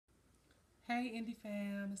Hey, Indie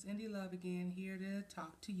fam, it's Indie Love again, here to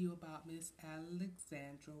talk to you about Miss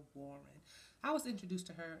Alexandra Warren. I was introduced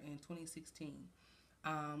to her in 2016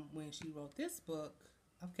 when she wrote this book.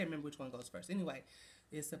 I can't remember which one goes first. Anyway,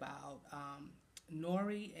 it's about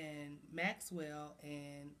Nori and Maxwell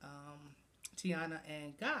and Tiana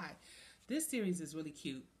and Guy. This series is really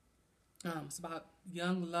cute. It's about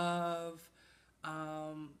young love,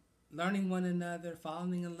 um, learning one another,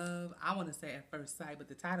 falling in love. I want to say at first sight, but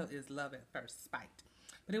the title is Love at First Spite.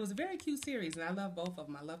 But it was a very cute series, and I love both of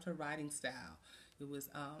them. I loved her writing style. It was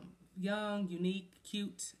young, unique,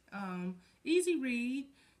 cute, easy read.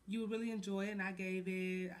 You would really enjoy it, and I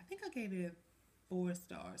think I gave it 4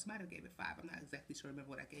 stars. Might have gave it 5. I'm not exactly sure. Remember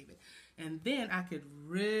what I gave it. And then I could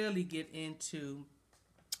really get into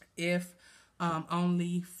if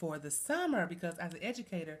only for the summer, because as an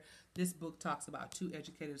educator, this book talks about two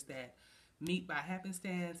educators that meet by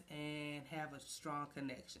happenstance and have a strong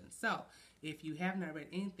connection. So if you have not read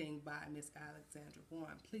anything by Miss Alexandra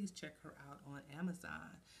Warren, please check her out on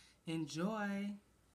Amazon. Enjoy.